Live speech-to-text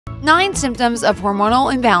9 symptoms of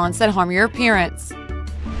hormonal imbalance that harm your appearance.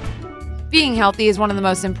 Being healthy is one of the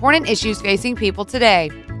most important issues facing people today.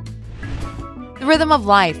 The rhythm of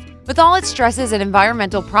life, with all its stresses and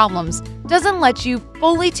environmental problems, doesn't let you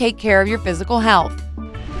fully take care of your physical health.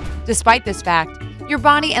 Despite this fact, your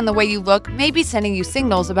body and the way you look may be sending you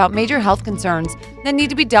signals about major health concerns that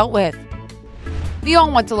need to be dealt with. We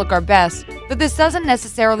all want to look our best, but this doesn't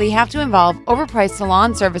necessarily have to involve overpriced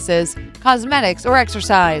salon services, cosmetics, or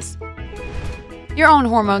exercise. Your own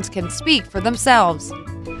hormones can speak for themselves.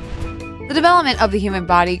 The development of the human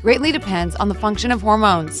body greatly depends on the function of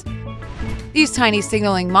hormones. These tiny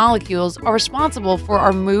signaling molecules are responsible for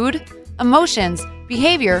our mood, emotions,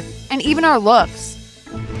 behavior, and even our looks.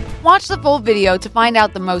 Watch the full video to find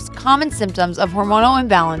out the most common symptoms of hormonal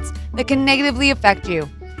imbalance that can negatively affect you.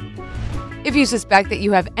 If you suspect that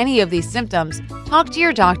you have any of these symptoms, talk to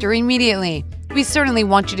your doctor immediately. We certainly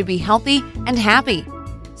want you to be healthy and happy.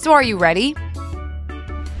 So are you ready?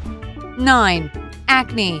 9.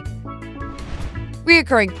 Acne.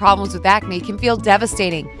 Recurring problems with acne can feel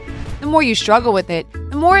devastating. The more you struggle with it,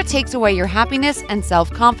 the more it takes away your happiness and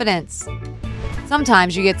self-confidence.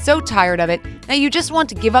 Sometimes you get so tired of it that you just want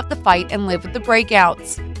to give up the fight and live with the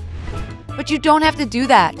breakouts. But you don't have to do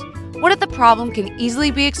that. What if the problem can easily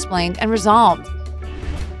be explained and resolved?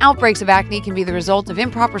 Outbreaks of acne can be the result of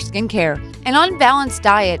improper skincare, an unbalanced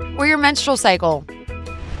diet, or your menstrual cycle.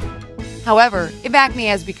 However, if acne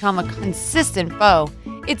has become a consistent foe,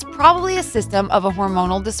 it's probably a symptom of a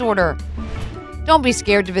hormonal disorder. Don't be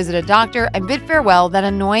scared to visit a doctor and bid farewell that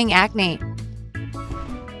annoying acne.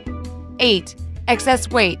 8. Excess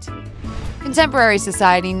weight. Contemporary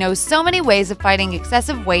society knows so many ways of fighting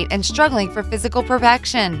excessive weight and struggling for physical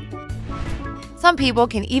perfection. Some people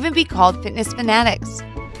can even be called fitness fanatics.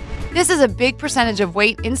 This is a big percentage of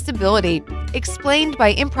weight instability explained by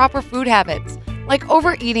improper food habits, like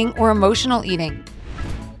overeating or emotional eating.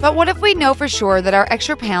 But what if we know for sure that our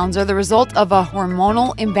extra pounds are the result of a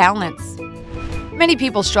hormonal imbalance? Many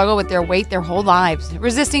people struggle with their weight their whole lives,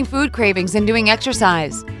 resisting food cravings and doing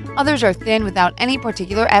exercise. Others are thin without any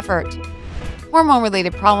particular effort.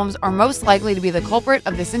 Hormone-related problems are most likely to be the culprit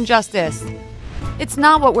of this injustice. It's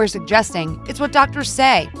not what we're suggesting, it's what doctors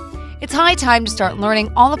say. It's high time to start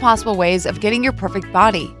learning all the possible ways of getting your perfect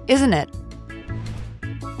body, isn't it?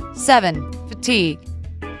 7. Fatigue.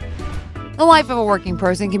 The life of a working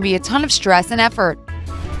person can be a ton of stress and effort.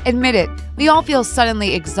 Admit it, we all feel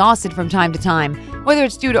suddenly exhausted from time to time, whether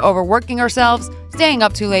it's due to overworking ourselves, staying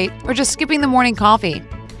up too late, or just skipping the morning coffee.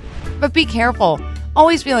 But be careful.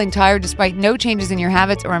 Always feeling tired despite no changes in your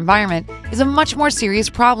habits or environment is a much more serious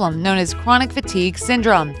problem known as chronic fatigue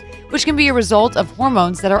syndrome, which can be a result of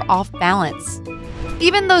hormones that are off balance.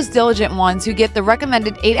 Even those diligent ones who get the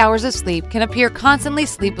recommended 8 hours of sleep can appear constantly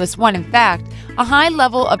sleepless when, in fact, a high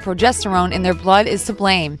level of progesterone in their blood is to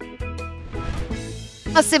blame.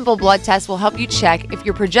 A simple blood test will help you check if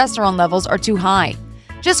your progesterone levels are too high.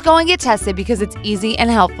 Just go and get tested because it's easy and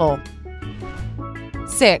helpful.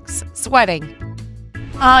 6. Sweating.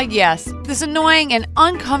 Yes, this annoying and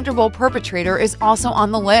uncomfortable perpetrator is also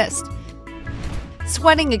on the list.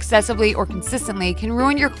 Sweating excessively or consistently can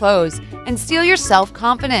ruin your clothes and steal your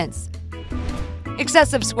self-confidence.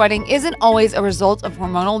 Excessive sweating isn't always a result of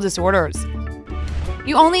hormonal disorders.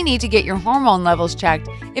 You only need to get your hormone levels checked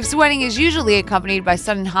if sweating is usually accompanied by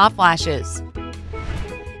sudden hot flashes.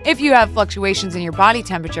 If you have fluctuations in your body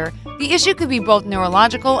temperature, the issue could be both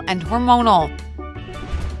neurological and hormonal.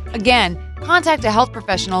 Again, contact a health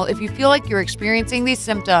professional if you feel like you're experiencing these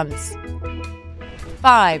symptoms.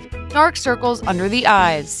 5. Dark circles under the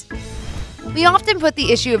eyes. We often put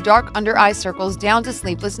the issue of dark under-eye circles down to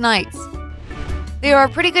sleepless nights. They are a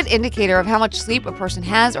pretty good indicator of how much sleep a person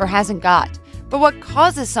has or hasn't got, but what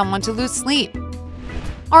causes someone to lose sleep?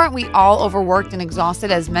 Aren't we all overworked and exhausted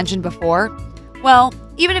as mentioned before? Well,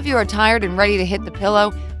 even if you are tired and ready to hit the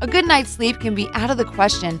pillow, a good night's sleep can be out of the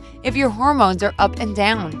question if your hormones are up and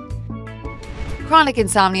down. Chronic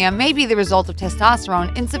insomnia may be the result of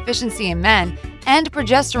testosterone insufficiency in men and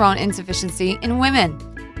progesterone insufficiency in women.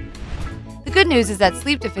 The good news is that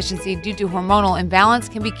sleep deficiency due to hormonal imbalance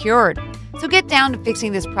can be cured, so get down to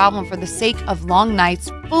fixing this problem for the sake of long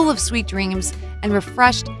nights full of sweet dreams and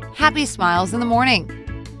refreshed, happy smiles in the morning.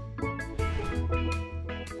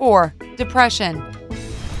 4. Depression.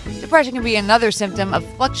 Depression can be another symptom of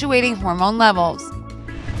fluctuating hormone levels.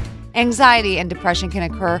 Anxiety and depression can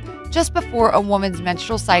occur just before a woman's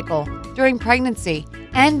menstrual cycle, during pregnancy,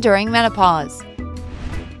 and during menopause.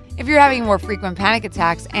 If you're having more frequent panic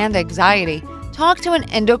attacks and anxiety, talk to an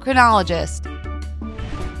endocrinologist.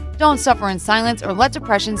 Don't suffer in silence or let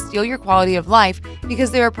depression steal your quality of life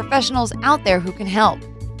because there are professionals out there who can help.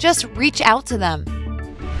 just reach out to them.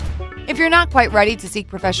 If you're not quite ready to seek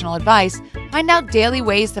professional advice, find out daily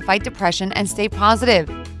ways to fight depression and stay positive.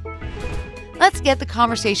 Let's get the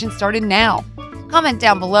conversation started now. Comment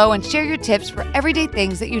down below and share your tips for everyday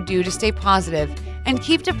things that you do to stay positive and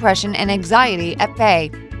keep depression and anxiety at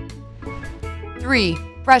bay. 3.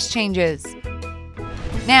 Breast changes.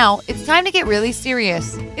 Now, it's time to get really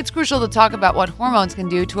serious. It's crucial to talk about what hormones can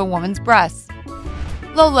do to a woman's breasts.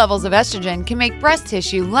 Low levels of estrogen can make breast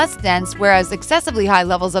tissue less dense, whereas excessively high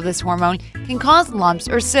levels of this hormone can cause lumps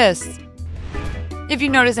or cysts. If you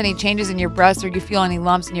notice any changes in your breasts or you feel any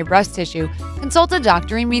lumps in your breast tissue, consult a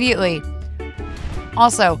doctor immediately.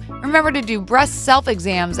 Also, remember to do breast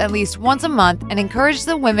self-exams at least once a month and encourage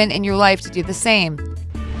the women in your life to do the same.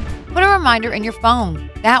 Put a reminder in your phone.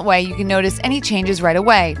 That way you can notice any changes right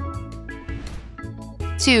away.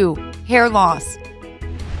 2. Hair loss.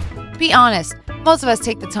 Be honest, most of us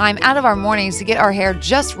take the time out of our mornings to get our hair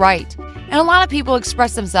just right, and a lot of people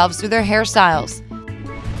express themselves through their hairstyles.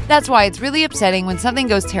 That's why it's really upsetting when something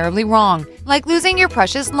goes terribly wrong, like losing your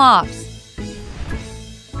precious locks.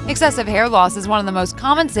 Excessive hair loss is one of the most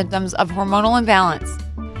common symptoms of hormonal imbalance.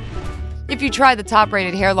 If you try the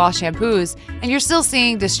top-rated hair loss shampoos and you're still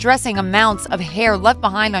seeing distressing amounts of hair left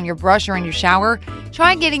behind on your brush or in your shower,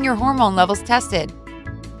 try getting your hormone levels tested.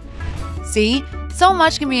 See, so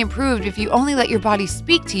much can be improved if you only let your body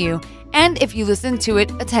speak to you and if you listen to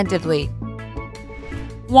it attentively.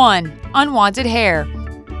 1. Unwanted hair.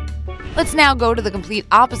 Let's now go to the complete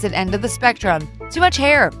opposite end of the spectrum. Too much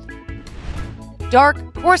hair.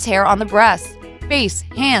 Dark, coarse hair on the breasts, face,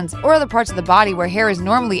 hands, or other parts of the body where hair is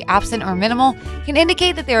normally absent or minimal can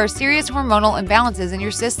indicate that there are serious hormonal imbalances in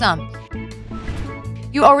your system.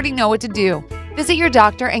 You already know what to do. Visit your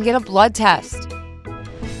doctor and get a blood test.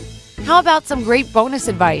 How about some great bonus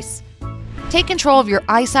advice? Take control of your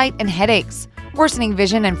eyesight and headaches. Worsening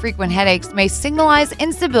vision and frequent headaches may signalize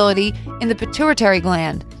instability in the pituitary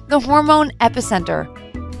gland, the hormone epicenter.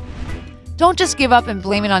 Don't just give up and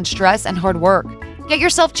blame it on stress and hard work. Get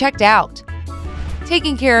yourself checked out.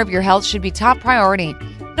 Taking care of your health should be top priority.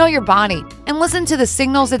 Know your body and listen to the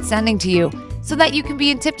signals it's sending to you so that you can be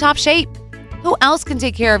in tip-top shape. Who else can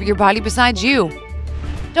take care of your body besides you?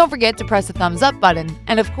 Don't forget to press the thumbs up button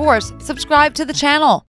and, of course, subscribe to the channel.